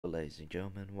Ladies and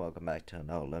gentlemen, welcome back to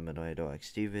another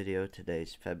LemonraderXD video.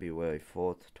 Today's February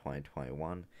 4th,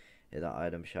 2021, and the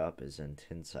item shop is in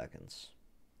 10 seconds.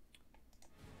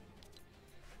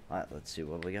 Alright, let's see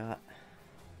what we got.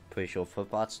 Pretty sure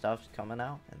football stuff's coming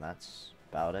out, and that's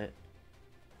about it.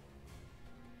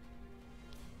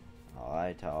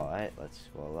 Alright, let's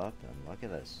scroll up and look at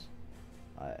this.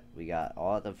 Alright, we got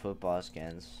all the football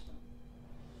skins.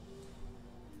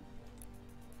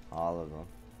 All of them.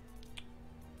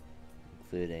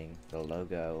 Including the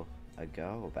logo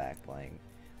ago back bling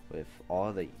with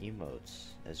all the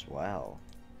emotes as well,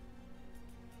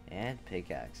 and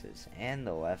pickaxes and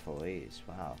the referees.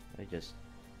 Wow, they just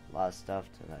a lot of stuff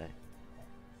today.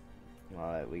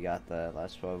 Alright, we got the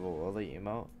last level early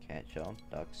emote, can't jump,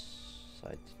 ducks,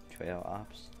 side trail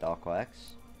ops, Dark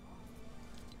Rex,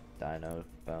 Dino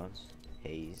Bones,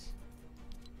 Haze,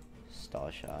 Star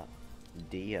Shot,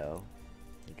 Dio,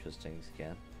 interesting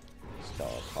skin, Star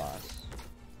Class,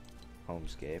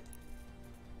 Homescape.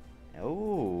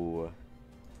 Oh,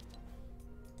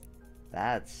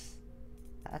 that's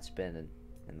been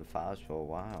in the files for a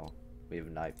while. We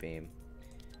have Night Beam,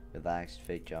 Relaxed,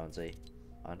 Fake Jonesy,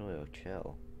 Unreal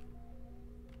Chill.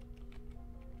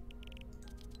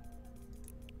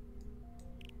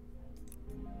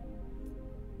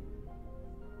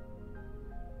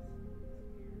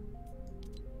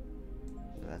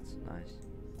 That's nice.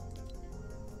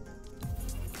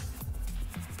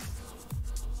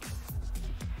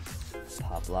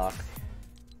 Pop Lock,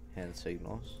 Hand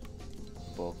Signals,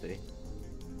 Bulky,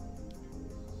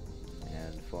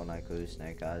 and Fortnite Clue,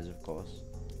 Snake Eyes, of course.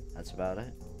 That's about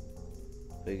it.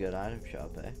 Pretty good item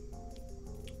shop, eh?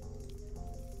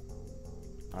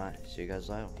 Alright, see you guys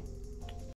later.